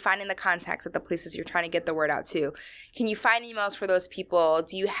into finding the contacts at the places you're trying to get the word out to. Can you find emails for those people?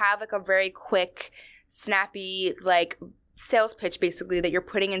 Do you have like a very quick, snappy, like, sales pitch basically that you're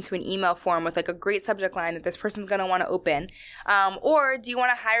putting into an email form with like a great subject line that this person's going to want to open? Or do you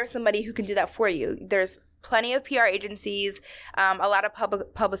want to hire somebody who can do that for you? There's plenty of PR agencies, a lot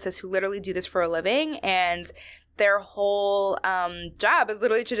of publicists who literally do this for a living, and their whole job is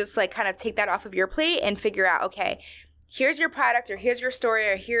literally to just like kind of take that off of your plate and figure out, okay, here's your product, or here's your story,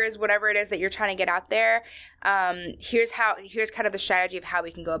 or here's whatever it is that you're trying to get out there. Here's kind of the strategy of how we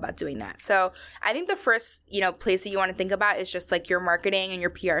can go about doing that. So I think the first, you know, place that you want to think about is just like your marketing and your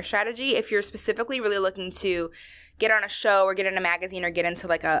PR strategy. If you're specifically really looking to get on a show or get in a magazine or get into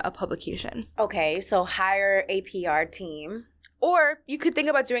like a publication. Okay, so hire a PR team. Or you could think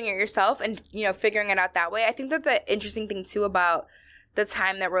about doing it yourself and, you know, figuring it out that way. I think that the interesting thing too about the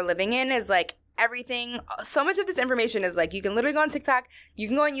time that we're living in is like, everything, so much of this information is like, you can literally go on TikTok, you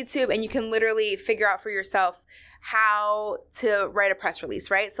can go on YouTube, and you can literally figure out for yourself how to write a press release,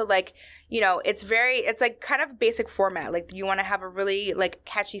 right? So like, it's like kind of basic format. Like you want to have a really like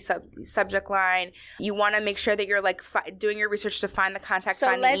catchy subject line. You want to make sure that you're like doing your research to find the contact,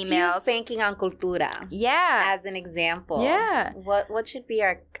 find the emails. So let's use Banking on Cultura as an example. Yeah. What should be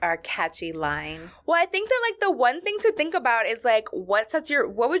our catchy line? Well, I think that like the one thing to think about is like what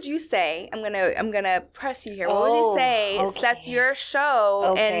would you say? I'm gonna press you here. What would you say sets your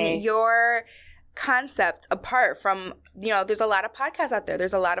show and your concept apart from, there's a lot of podcasts out there.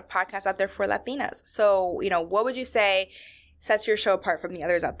 There's a lot of podcasts out there for Latinas. So, what would you say sets your show apart from the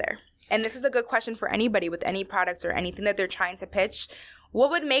others out there? And this is a good question for anybody with any products or anything that they're trying to pitch.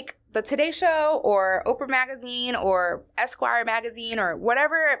 What would make the Today Show or Oprah Magazine or Esquire Magazine or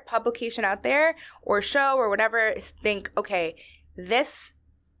whatever publication out there or show or whatever think, okay, this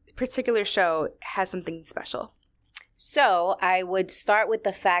particular show has something special? So I would start with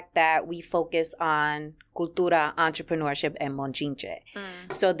the fact that we focus on cultura, entrepreneurship, and monchinche.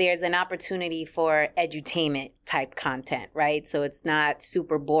 So there's an opportunity for edutainment type content, right? So it's not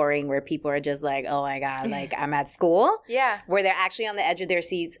super boring where people are just like, oh my God, like I'm at school. Yeah. Where they're actually on the edge of their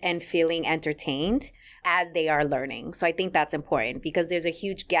seats and feeling entertained as they are learning. So I think that's important because there's a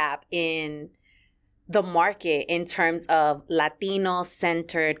huge gap in the market in terms of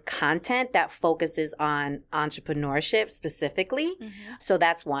Latino-centered content that focuses on entrepreneurship specifically. So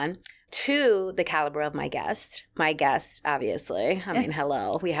that's one. Two, the caliber of my guest. My guest, obviously. I mean,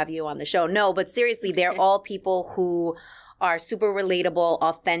 hello, we have you on the show. No, but seriously, they're all people who are super relatable,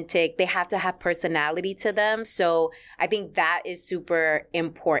 authentic. They have to have personality to them. So I think that is super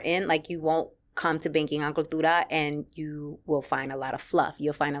important. Like you won't come to Banking on Cultura and you will find a lot of fluff.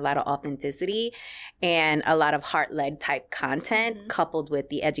 You'll find a lot of authenticity and a lot of heart-led type content coupled with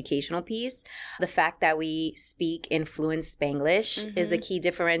the educational piece. The fact that we speak in fluent Spanglish is a key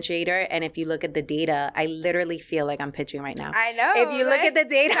differentiator. And if you look at the data, I literally feel like I'm pitching right now. I know. If you look at the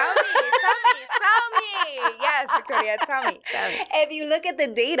data. Tell me. Yes, Victoria, tell me. If you look at the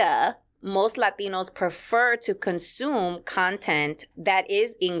data, most Latinos prefer to consume content that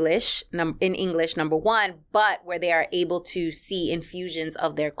is English, in English, number one, but where they are able to see infusions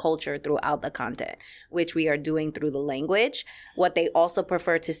of their culture throughout the content, which we are doing through the language. What they also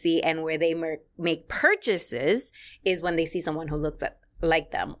prefer to see and where they make purchases is when they see someone who looks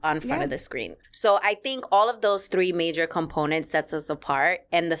like them on front of the screen. So I think all of those three major components sets us apart,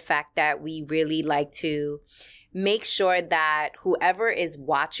 and the fact that we really like to make sure that whoever is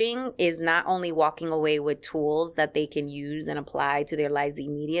watching is not only walking away with tools that they can use and apply to their lives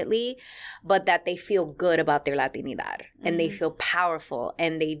immediately, but that they feel good about their Latinidad and they feel powerful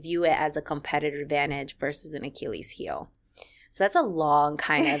and they view it as a competitive advantage versus an Achilles heel. So that's a long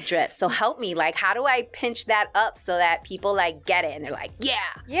kind of drift. So help me, like, how do I pinch that up so that people like get it and they're like, yeah.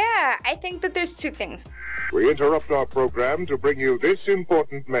 Yeah, I think that there's two things. We interrupt our program to bring you this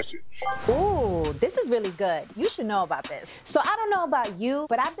important message. Ooh, this is really good. You should know about this. So I don't know about you,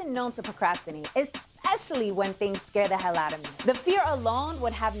 but I've been known to procrastinate, especially when things scare the hell out of me. The fear alone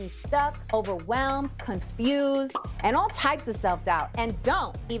would have me stuck, overwhelmed, confused, and all types of self-doubt. And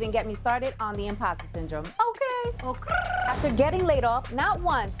don't even get me started on the imposter syndrome. Okay. After getting laid off, not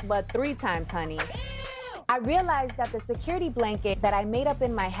once, but 3 times, honey, I realized that the security blanket that I made up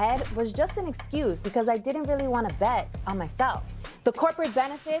in my head was just an excuse because I didn't really want to bet on myself. The corporate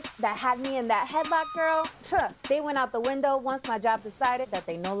benefits that had me in that headlock, girl, they went out the window once my job decided that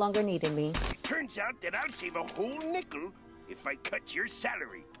they no longer needed me. Turns out that I'll save a whole nickel if I cut your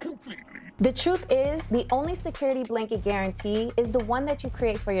salary completely. The truth is, the only security blanket guarantee is the one that you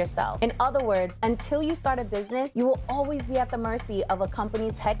create for yourself. In other words, until you start a business, you will always be at the mercy of a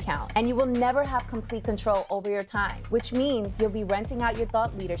company's headcount, and you will never have complete control over your time, which means you'll be renting out your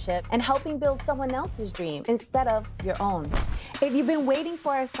thought leadership and helping build someone else's dream instead of your own. If you've been waiting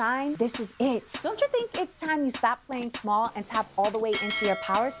for a sign, this is it. Don't you think it's time you stop playing small and tap all the way into your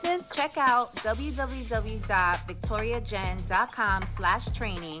power, sis? Check out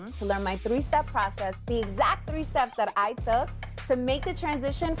www.victoriajen.com/training to learn my 3-step process, the exact 3 steps that I took to make the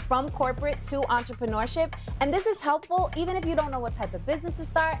transition from corporate to entrepreneurship. And this is helpful even if you don't know what type of business to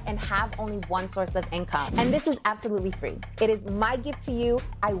start and have only one source of income. And this is absolutely free. It is my gift to you.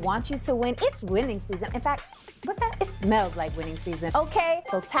 I want you to win. It's winning season. In fact, what's that? It smells like winning season. Okay,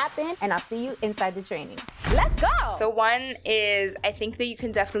 so tap in and I'll see you inside the training. Let's go. So one is, I think that you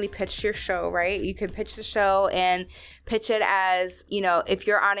can definitely pitch your show, right? You can pitch the show and pitch it as, if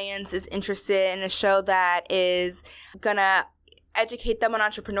your audience is interested in a show that is gonna educate them on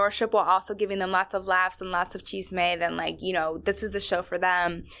entrepreneurship while also giving them lots of laughs and lots of chisme, then this is the show for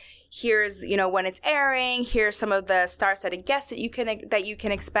them. here's, you know, when it's airing, here's some of the star-studded guests that you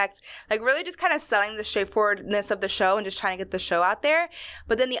can expect. Like really just kind of selling the straightforwardness of the show and just trying to get the show out there.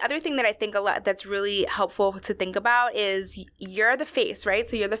 But then the other thing that I think a lot that's really helpful to think about is you're the face, right?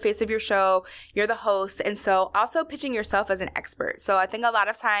 So you're the face of your show, you're the host, and so also pitching yourself as an expert. So I think a lot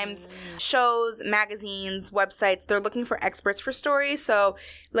of times shows, magazines, websites, they're looking for experts for stories. So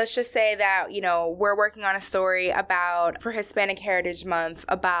let's just say that, you know, we're working on a story for Hispanic Heritage Month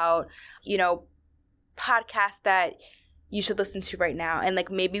about, you know, podcasts that you should listen to right now. And like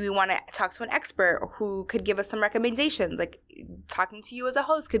maybe we want to talk to an expert who could give us some recommendations. Like talking to you as a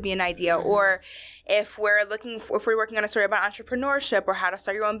host could be an idea. Mm-hmm. Or if we're working on a story about entrepreneurship or how to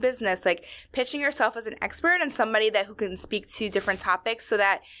start your own business, like pitching yourself as an expert and somebody who can speak to different topics so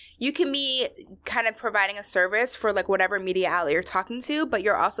that you can be kind of providing a service for like whatever media outlet you're talking to, but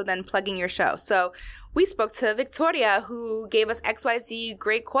you're also then plugging your show. So we spoke to Victoria, who gave us XYZ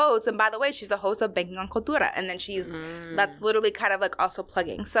great quotes. And by the way, she's the host of Banking on Cultura. And then that's literally kind of like also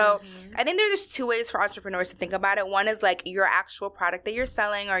plugging. So I think there's just two ways for entrepreneurs to think about it. One is like your actual product that you're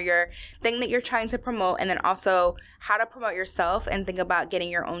selling or your thing that you're trying to promote. And then also how to promote yourself and think about getting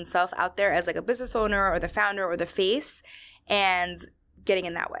your own self out there as like a business owner or the founder or the face and getting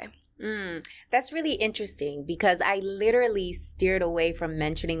in that way. That's really interesting because I literally steered away from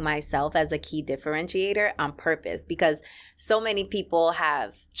mentioning myself as a key differentiator on purpose because so many people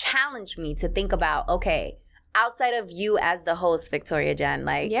have challenged me to think about, okay, outside of you as the host, Victoria Jen,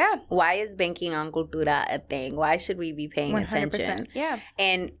 like, why is Banking on Cultura a thing? Why should we be paying 100%. Attention? Yeah.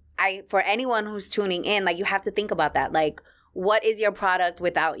 And for anyone who's tuning in, like, you have to think about that. Like, what is your product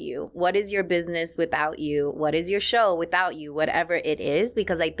without you? What is your business without you? What is your show without you? Whatever it is,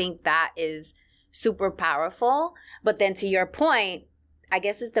 because I think that is super powerful. But then to your point, I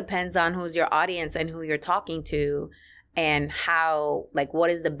guess it depends on who's your audience and who you're talking to and how, like, what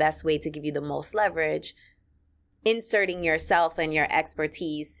is the best way to give you the most leverage. Inserting yourself and your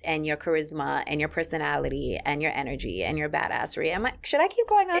expertise and your charisma and your personality and your energy and your badassery. Should I keep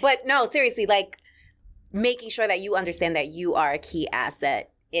going on? But no, seriously, like, making sure that you understand that you are a key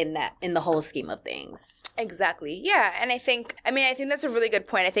asset in the whole scheme of things. Exactly. Yeah. And I think that's a really good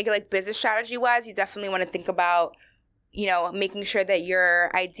point. I think like business strategy wise, you definitely want to think about, you know, making sure that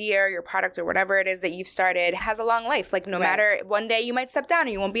your idea or your product or whatever it is that you've started has a long life. Like no matter, one day you might step down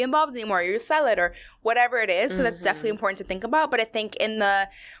and you won't be involved anymore, or you sell it or whatever it is. So that's definitely important to think about. But I think in the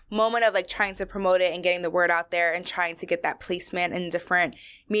moment of like trying to promote it and getting the word out there and trying to get that placement in different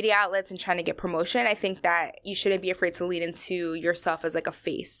media outlets and trying to get promotion, I think that you shouldn't be afraid to lean into yourself as like a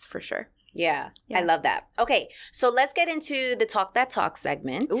face for sure. Yeah, I love that. Okay, so let's get into the Talk That Talk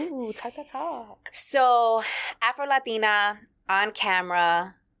segment. Ooh, Talk That Talk. So, Afro-Latina, on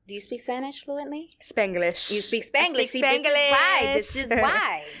camera. Do you speak Spanish fluently? Spanglish. You speak Spanglish. See, Spanglish. This is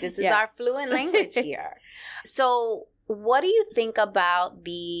why. This is our fluent language here. So, what do you think about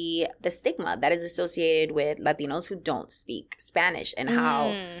the stigma that is associated with Latinos who don't speak Spanish and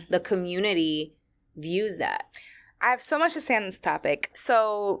how the community views that? I have so much to say on this topic.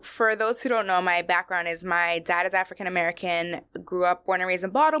 So for those who don't know, my background is my dad is African-American, grew up, born and raised in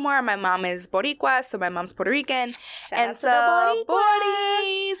Baltimore. My mom is Boricua, so my mom's Puerto Rican. Shout out to the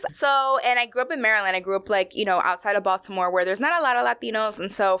Boricuas. So, and I grew up in Maryland. I grew up like, you know, outside of Baltimore where there's not a lot of Latinos.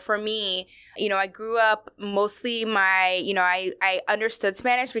 And so for me, you know, I grew up mostly I understood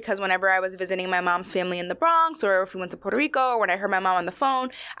Spanish because whenever I was visiting my mom's family in the Bronx or if we went to Puerto Rico or when I heard my mom on the phone,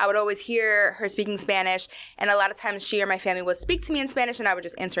 I would always hear her speaking Spanish. And a lot of times she or my family would speak to me in Spanish and I would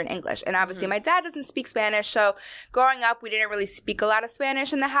just answer in English. And obviously my dad doesn't speak Spanish. So growing up, we didn't really speak a lot of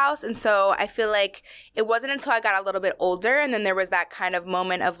Spanish in the house. And so I feel like it wasn't until I got a little bit older and then there was that kind of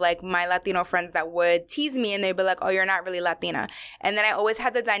moment of like my Latino friends that would tease me and they'd be like, oh, you're not really Latina. And then I always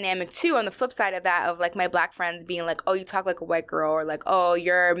had the dynamic too on the flip side of that of like my black friends being like, oh, you talk like a white girl or like, oh,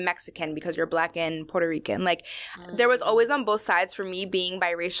 you're Mexican because you're black and Puerto Rican. Like there was always on both sides for me being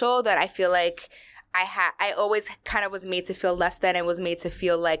biracial that I feel like I always kind of was made to feel less than and was made to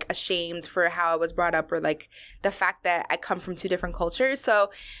feel like ashamed for how I was brought up or like the fact that I come from two different cultures. So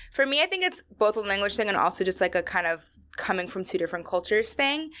for me, I think it's both a language thing and also just like a kind of coming from two different cultures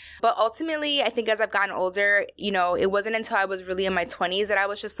thing. But ultimately, I think as I've gotten older, you know, it wasn't until I was really in my 20s that I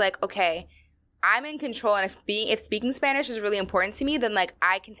was just like, okay, I'm in control, and if speaking Spanish is really important to me, then like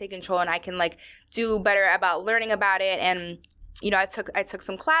I can take control and I can like do better about learning about it. And you know, I took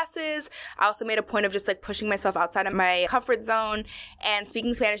some classes. I also made a point of just like pushing myself outside of my comfort zone and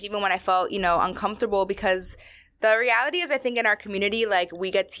speaking Spanish even when I felt, you know, uncomfortable because The reality is, I think in our community, like, we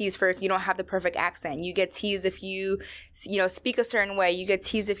get teased for if you don't have the perfect accent. You get teased if you speak a certain way. You get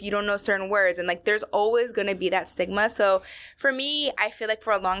teased if you don't know certain words. And, like, there's always going to be that stigma. So for me, I feel like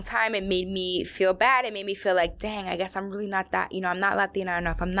for a long time, it made me feel bad. It made me feel like, dang, I guess I'm really not that, I'm not Latina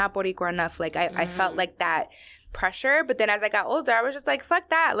enough. I'm not Boricua enough. Like, I felt like that pressure. But then as I got older, I was just like, fuck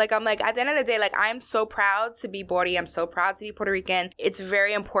that. Like, I'm like, at the end of the day, like, I'm so proud to be Bori. I'm so proud to be Puerto Rican. It's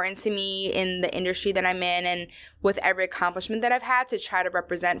very important to me in the industry that I'm in and with every accomplishment that I've had to try to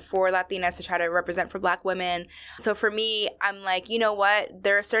represent for Latinas, to try to represent for Black women. So for me, I'm like, you know what?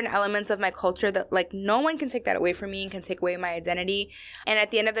 There are certain elements of my culture that, like, no one can take that away from me and can take away my identity. And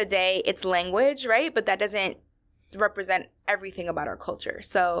at the end of the day, it's language, right? But that doesn't represent everything about our culture.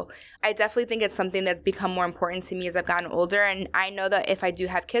 So I definitely think it's something that's become more important to me as I've gotten older. And I know that if I do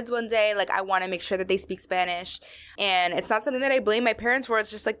have kids one day, like, I want to make sure that they speak Spanish. And it's not something that I blame my parents for.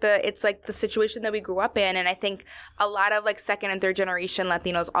 It's just like the situation that we grew up in. And I think a lot of, like, second and third generation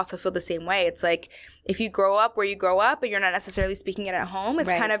Latinos also feel the same way. It's like, if you grow up where you grow up, but you're not necessarily speaking it at home,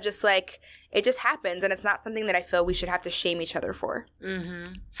 it's kind of just like, it just happens. And it's not something that I feel we should have to shame each other for.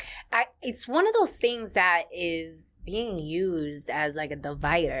 Mm-hmm. It's one of those things that is being used as like a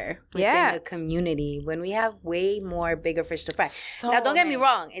divider within the community when we have way more bigger fish to fry. Now, don't get me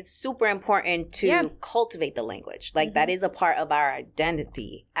wrong. It's super important to cultivate the language. Like, that is a part of our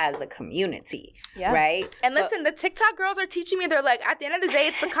identity as a community, right? And listen, the TikTok girls are teaching me, they're like, at the end of the day,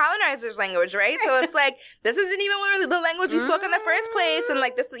 it's the colonizers' language, right? So it's like, this isn't even really the language we spoke in the first place. And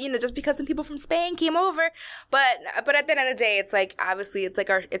like this, just because some people from Spain came over. But at the end of the day, it's like, obviously, it's like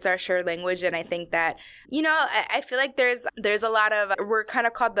it's our shared language. And I think that, I feel like there's a lot of, we're kind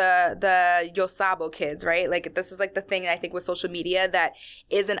of called the Yo Sabo kids, right? Like, this is like the thing I think with social media that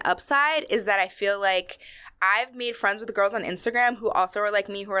is an upside, is that I feel like I've made friends with girls on Instagram who also are like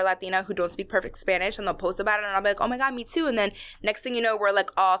me, who are Latina, who don't speak perfect Spanish, and they'll post about it, and I'll be like, oh my God, me too. And then next thing you know, we're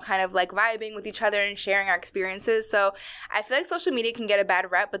like all kind of like vibing with each other and sharing our experiences. So I feel like social media can get a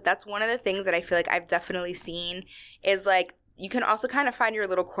bad rep, but that's one of the things that I feel like I've definitely seen is like, you can also kind of find your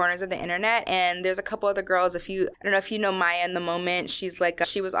little corners of the internet. And there's a couple other girls. I don't know if you know Maya in the moment. She's like,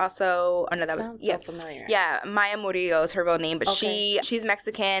 she was also, so familiar. Yeah, Maya Murillo is her real name. But she's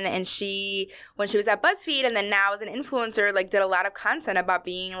Mexican. And when she was at BuzzFeed and then now as an influencer, like, did a lot of content about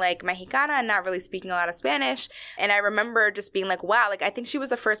being like Mexicana and not really speaking a lot of Spanish. And I remember just being like, wow, like, I think she was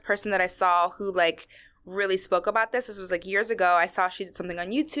the first person that I saw who like really spoke about this. This was like years ago. I saw she did something on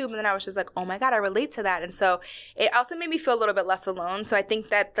YouTube and then I was just like, oh my God, I relate to that. And so it also made me feel a little bit less alone. So I think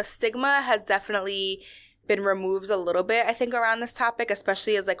that the stigma has definitely been removed a little bit, I think, around this topic,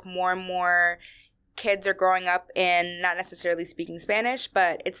 especially as like more and more kids are growing up and not necessarily speaking Spanish,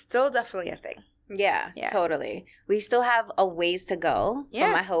 but it's still definitely a thing. Yeah, totally. We still have a ways to go. Yeah.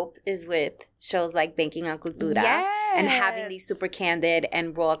 But my hope is with shows like Banking on Cultura and having these super candid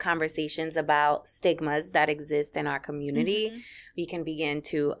and raw conversations about stigmas that exist in our community, we can begin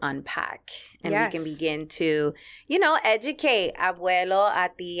to unpack and we can begin to, educate abuelo, a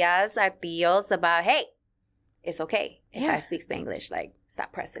tías, a tíos about, hey, it's okay if I speak Spanglish. Like,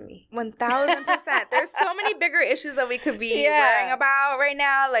 stop pressing me. 1,000%. There's so many bigger issues that we could be worrying about right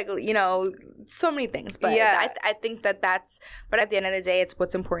now. Like, so many things. But I think but at the end of the day, it's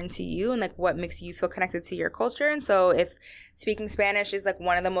what's important to you and like what makes you feel connected to your culture. And so if speaking Spanish is like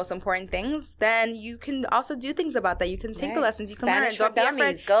one of the most important things, then you can also do things about that. You can take the lessons. You Spanish can learn.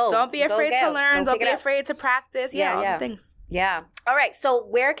 Don't be afraid to learn. Don't be afraid to practice. All the things. Yeah. All right. So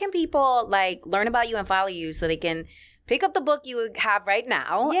where can people like learn about you and follow you so they can pick up the book you have right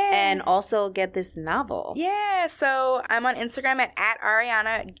now and also get this novel? Yeah. So I'm on Instagram at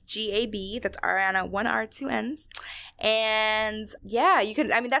Arianna GAB. That's Arianna, 1 R, 2 N's. And you can,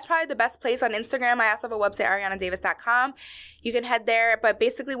 that's probably the best place on Instagram. I also have a website, ariannadavis.com. You can head there. But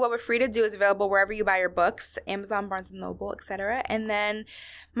basically what we're free to do is available wherever you buy your books, Amazon, Barnes & Noble, etc. And then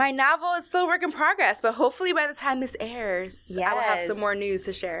my novel is still a work in progress, but hopefully by the time this airs, I will have some more news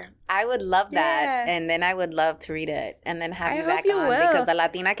to share. I would love that. And then I would love to read it and then have you back on because the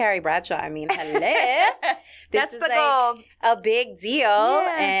Latina Carrie Bradshaw, hello. That's the goal. A big deal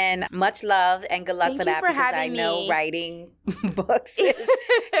and much love and good luck for that because I know writing books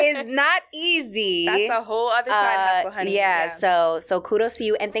is not easy. That's a whole other side hustle, honey. So kudos to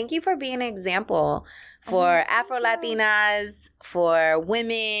you and thank you for being an example for Afro-Latinas, for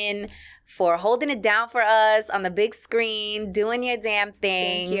women, for holding it down for us on the big screen, doing your damn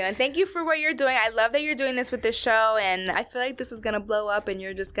thing. Thank you. And thank you for what you're doing. I love that you're doing this with this show and I feel like this is going to blow up and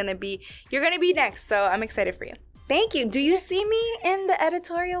you're going to be next. So I'm excited for you. Thank you. Do you see me in the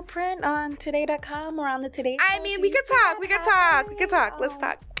editorial print on today.com or on the Today Show? We could talk. Let's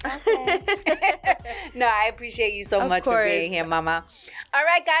talk. Okay. No, I appreciate you so much for being here, Mama. All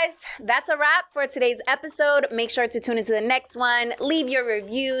right, guys, that's a wrap for today's episode. Make sure to tune into the next one. Leave your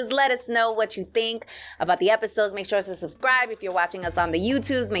reviews. Let us know what you think about the episodes. Make sure to subscribe if you're watching us on the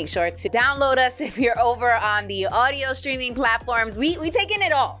YouTubes. Make sure to download us if you're over on the audio streaming platforms. We taking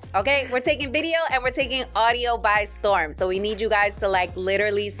it all, okay? We're taking video and we're taking audio by storm. So we need you guys to like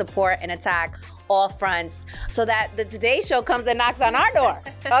literally support and attack all fronts so that the Today Show comes and knocks on our door,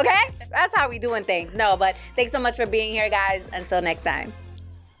 okay? That's how we doing things. No, but thanks so much for being here, guys. Until next time.